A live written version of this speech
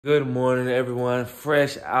Good morning, everyone.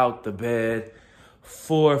 Fresh out the bed.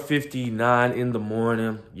 4:59 in the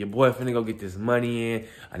morning. Your boy finna go get this money in.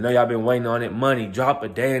 I know y'all been waiting on it. Money, drop a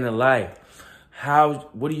day in the life.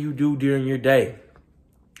 What do you do during your day?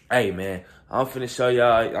 Hey, man, I'm finna show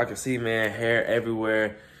y'all. Y'all can see, man, hair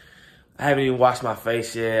everywhere. I haven't even washed my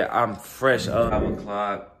face yet. I'm fresh up. 5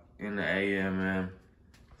 o'clock in the AM, man.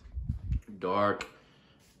 Dark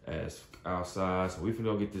as outside. So we finna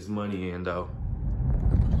go get this money in, though.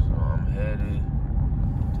 I'm headed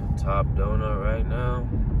to Top Donut right now.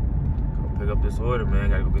 Go pick up this order, man.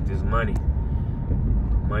 Gotta go get this money.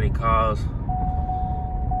 Money calls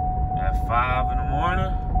at 5 in the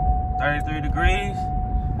morning, 33 degrees.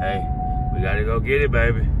 Hey, we gotta go get it,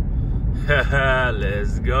 baby.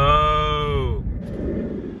 Let's go.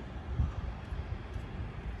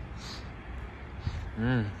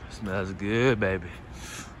 Smells good, baby.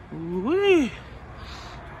 Ooh-wee.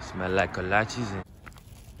 Smell like kolaches.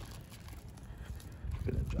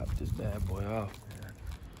 Gonna drop this bad boy off, man.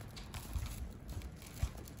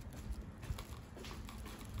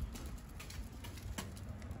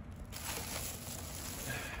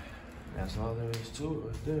 That's all there is to it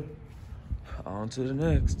right there. On to the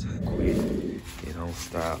next. Quit. It don't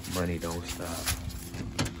stop. Money don't stop.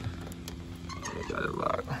 I got it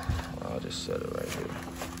locked. I'll just set it right here.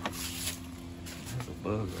 There's a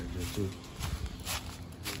bug right there too.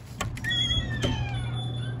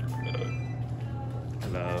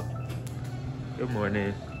 Hello. Good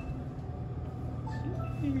morning.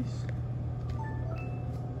 Jeez.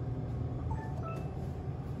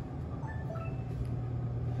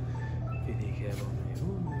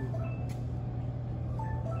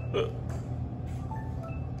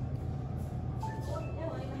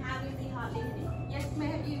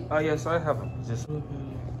 Oh yes, I have them. Just ooh.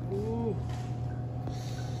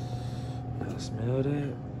 Y'all smell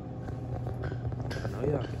that? I know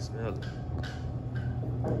y'all can smell it.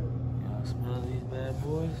 Y'all smell these bad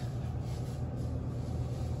boys?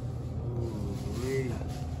 Ooh,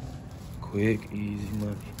 quick, easy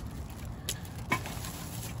money.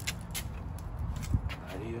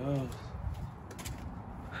 Adios.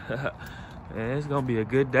 Man, it's gonna be a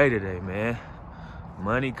good day today, man.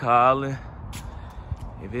 Money calling.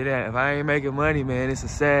 If I ain't making money, man, it's a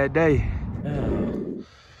sad day. Now,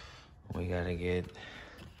 we gotta get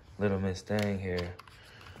Little Miss Thing here.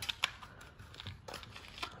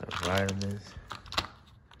 Her vitamins.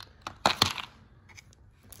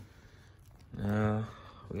 Now,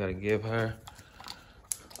 we gotta give her.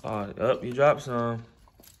 Oh, you dropped some.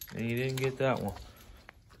 And you didn't get that one.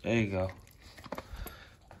 There you go.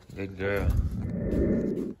 Good girl.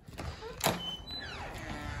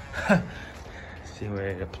 She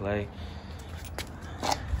ready to play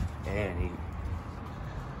and eat.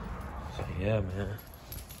 So yeah, man.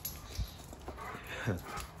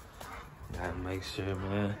 Gotta make sure,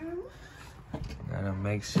 man. Gotta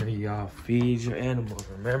make sure y'all feed your animals.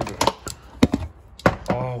 Remember,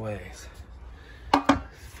 always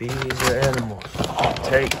feed your animals.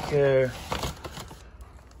 Take care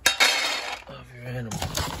of your animals.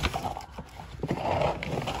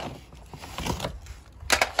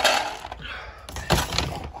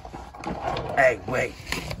 Hey, wait.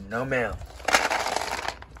 No, ma'am.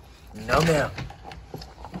 No, ma'am.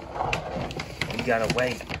 You gotta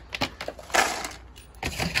wait.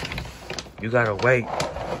 You gotta wait.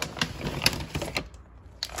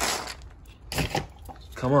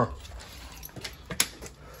 Come on.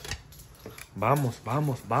 Vamos,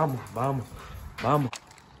 vamos, vamos, vamos, vamos.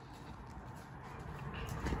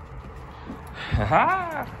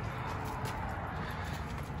 Ha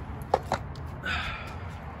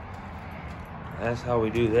That's how we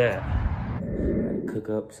do that. Cook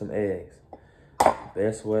up some eggs.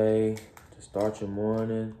 Best way to start your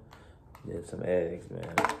morning, get some eggs,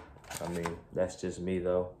 man. I mean, that's just me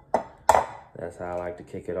though. That's how I like to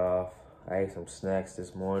kick it off. I ate some snacks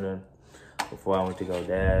this morning before I went to go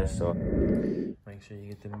dash, so. Make sure you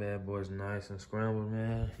get them bad boys nice and scrambled,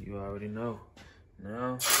 man. You already know.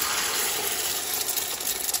 Now.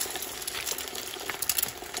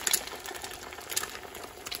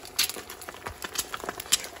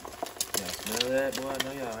 Smell that, boy? I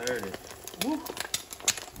know y'all heard it. Woo.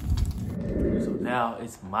 So now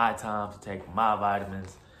it's my time to take my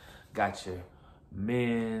vitamins. Got your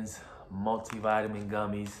men's multivitamin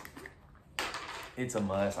gummies. It's a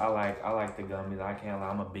must. I like the gummies. I can't lie.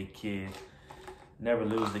 I'm a big kid. Never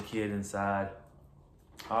lose the kid inside.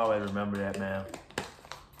 I always remember that, man.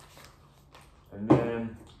 And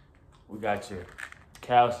then we got your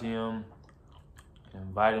calcium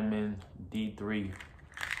and vitamin D3.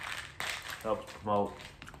 Helps promote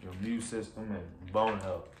your immune system and bone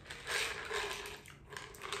health.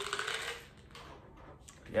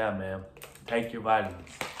 Yeah, man. Take your vitamins.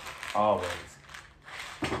 Always.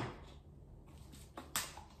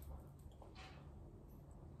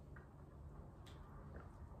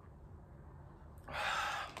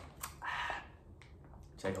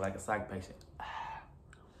 Check it like a psych patient.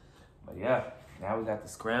 But yeah, now we got the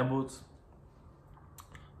scrambled.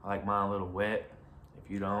 I like mine a little wet. If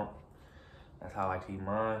you don't, that's how I like to eat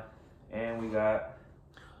mine. And we got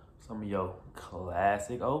some of your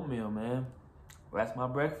classic oatmeal, man. That's my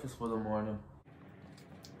breakfast for the morning.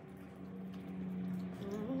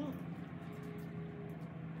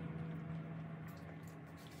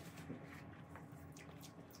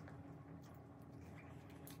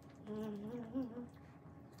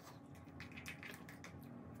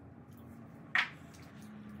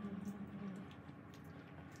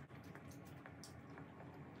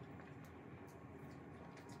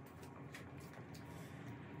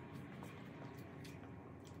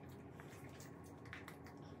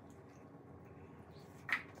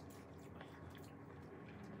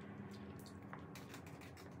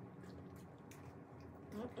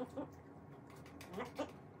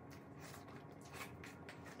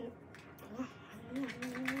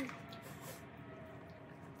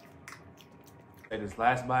 Hey, this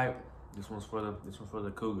last bite, this one's for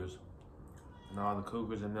the Cougars. And all the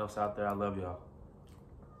Cougars and Milfs out there, I love y'all.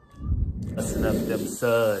 Busting up them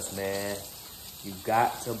suds, man. You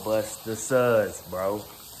got to bust the suds, bro.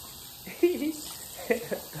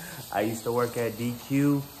 I used to work at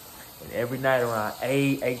DQ, and every night around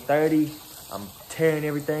 8:30, I'm tearing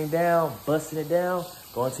everything down, busting it down,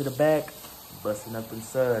 going to the back, busting up them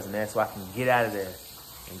suds, man, so I can get out of there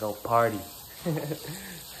and go party.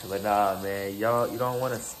 But nah, man, y'all, you don't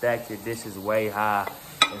want to stack your dishes way high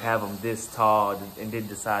and have them this tall and then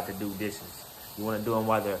decide to do dishes. You want to do them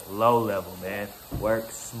while they're low level, man. Work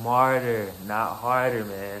smarter, not harder,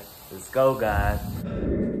 man. Let's go, guys.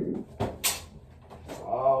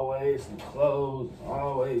 Always some clothes,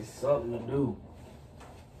 always something to do.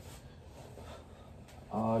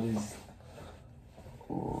 All this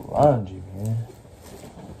laundry, man.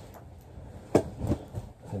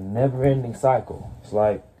 It's a never-ending cycle. It's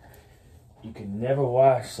like you can never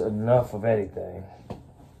wash enough of anything.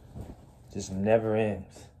 Just never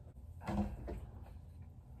ends.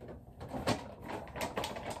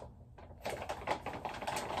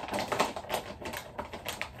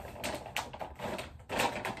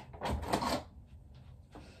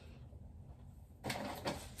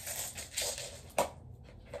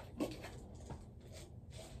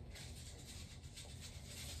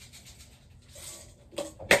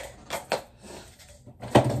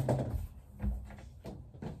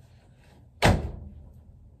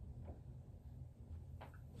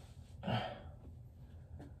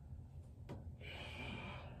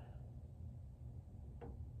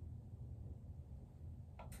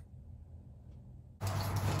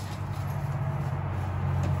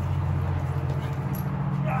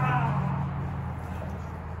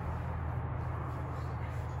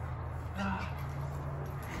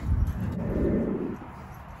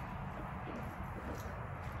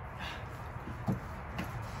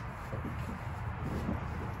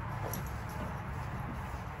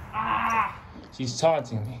 She's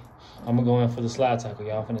taunting me. I'm gonna go in for the slide tackle,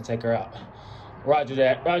 y'all. I'm finna take her out. Roger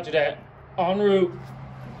that, roger that. En route.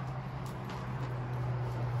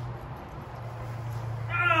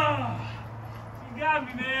 Ah, you got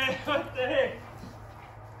me, man. What the heck?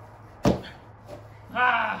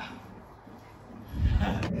 Ah.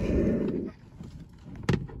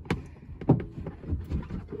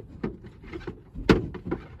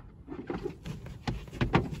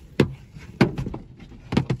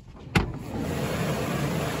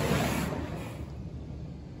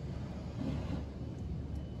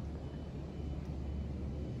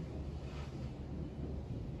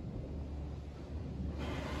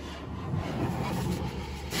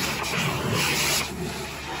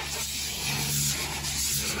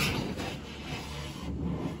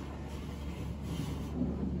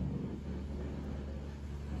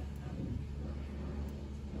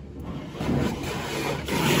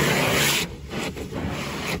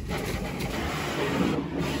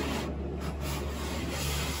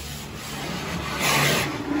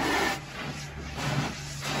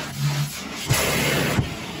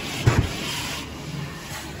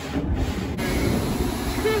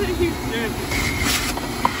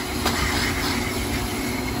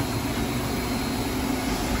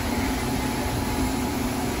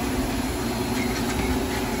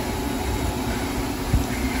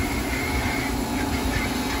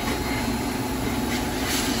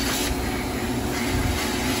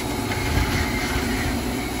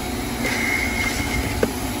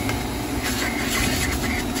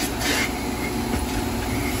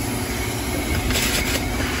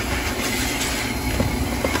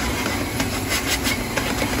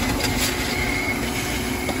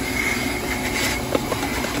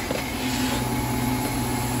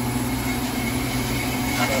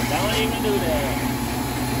 Don't even do that.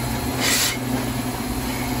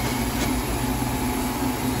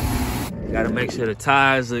 Gotta make sure the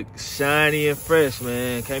tires look shiny and fresh,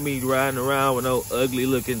 man. Can't be riding around with no ugly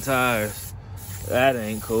looking tires. That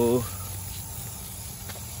ain't cool.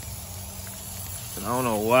 And I don't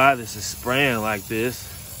know why this is spraying like this,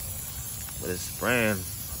 but it's spraying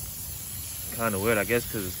kind of weird. I guess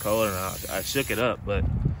because it's cold and I shook it up, but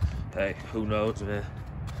hey, who knows, man.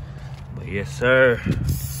 But yes, sir.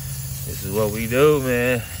 This is what we do,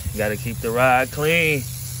 man. You gotta keep the ride clean.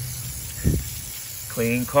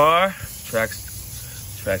 Clean car.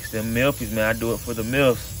 Tracks them milfies, man. I do it for the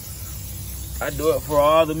milfs. I do it for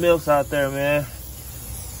all the milfs out there, man.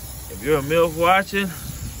 If you're a milf watching,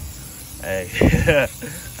 hey,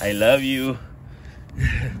 I love you.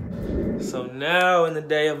 So now in the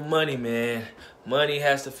day of money, man, money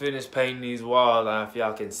has to finish painting these walls. I don't know if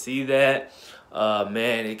y'all can see that.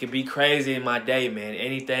 Man, it can be crazy in my day, man.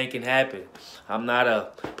 Anything can happen. I'm not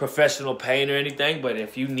a professional painter or anything, but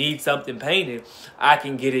if you need something painted, I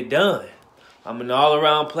can get it done. I'm an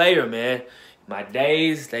all-around player, man. My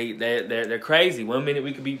days, they're crazy. 1 minute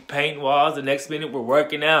we could be painting walls, the next minute we're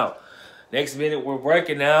working out. Next minute we're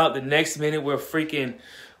working out, the next minute we're freaking,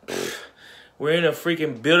 we're in a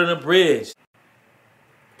freaking building a bridge.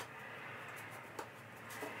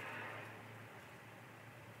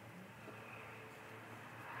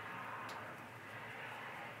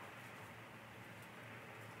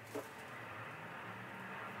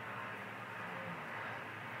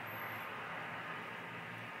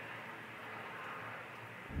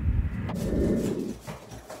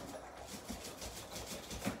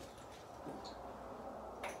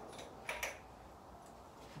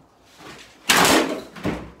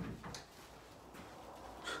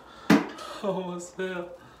 Almost fell.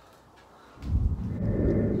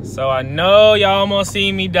 So I know y'all almost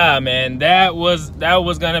seen me die, man. That was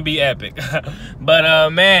gonna be epic.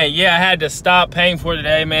 But man, yeah, I had to stop paying for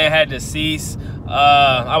today, man. I had to cease.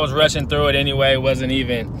 I was rushing through it anyway. Wasn't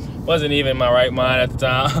even in my right mind at the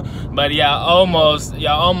time. But yeah,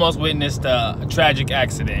 y'all almost witnessed a tragic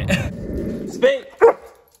accident. Speak.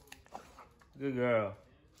 Good girl.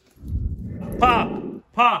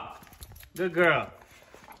 Pop. Good girl.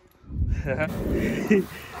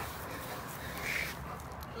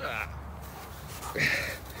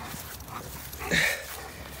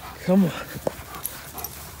 Come on.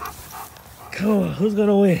 Who's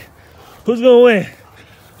gonna win? Who's gonna win?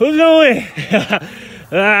 Who's gonna win?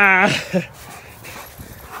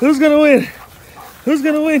 Who's gonna win? Who's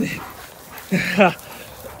gonna win?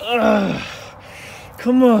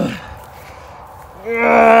 Come on.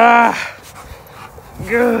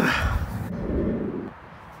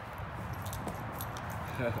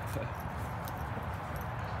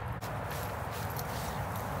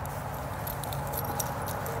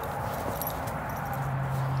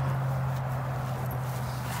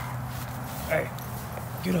 Hey,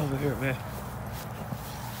 get over here, man.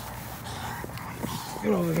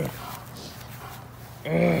 Get over here.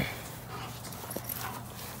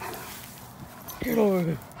 Get over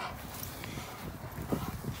here.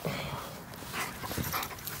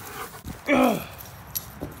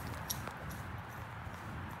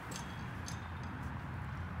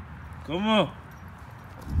 Come on.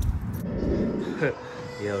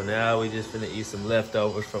 Yo, now we just finna eat some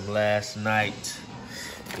leftovers from last night.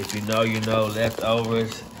 If you know, you know,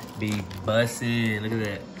 leftovers be bussin'. Look at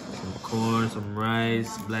that. Some corn, some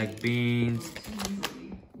rice, black beans,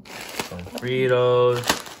 some Fritos.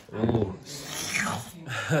 Ooh.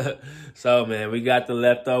 So, man, we got the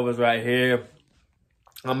leftovers right here.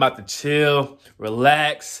 I'm about to chill,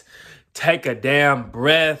 relax, take a damn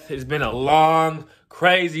breath. It's been a long,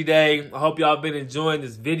 crazy day. I hope y'all been enjoying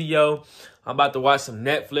this video. I'm about to watch some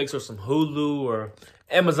Netflix or some Hulu or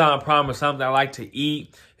Amazon Prime or something. I like to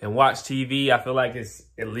eat and watch TV. I feel like it's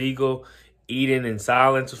illegal eating in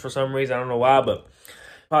silence for some reason. I don't know why, but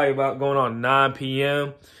probably about going on 9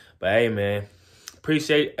 p.m. But hey, man,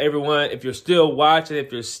 appreciate everyone. If you're still watching,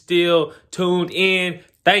 if you're still tuned in,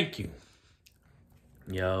 thank you.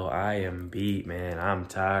 Yo, I am beat, man. I'm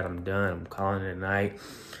tired. I'm done. I'm calling it a night.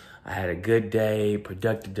 I had a good day,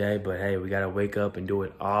 productive day, but hey, we got to wake up and do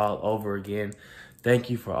it all over again. Thank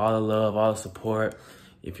you for all the love, all the support.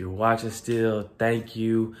 If you're watching still, thank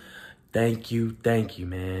you. Thank you,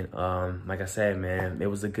 man. Like I said, man, it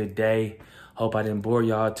was a good day. Hope I didn't bore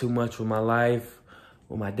y'all too much with my life,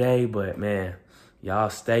 with my day, but man,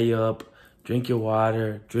 y'all stay up, drink your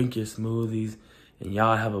water, drink your smoothies, and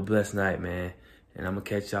y'all have a blessed night, man. And I'm gonna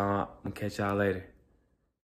catch y'all later.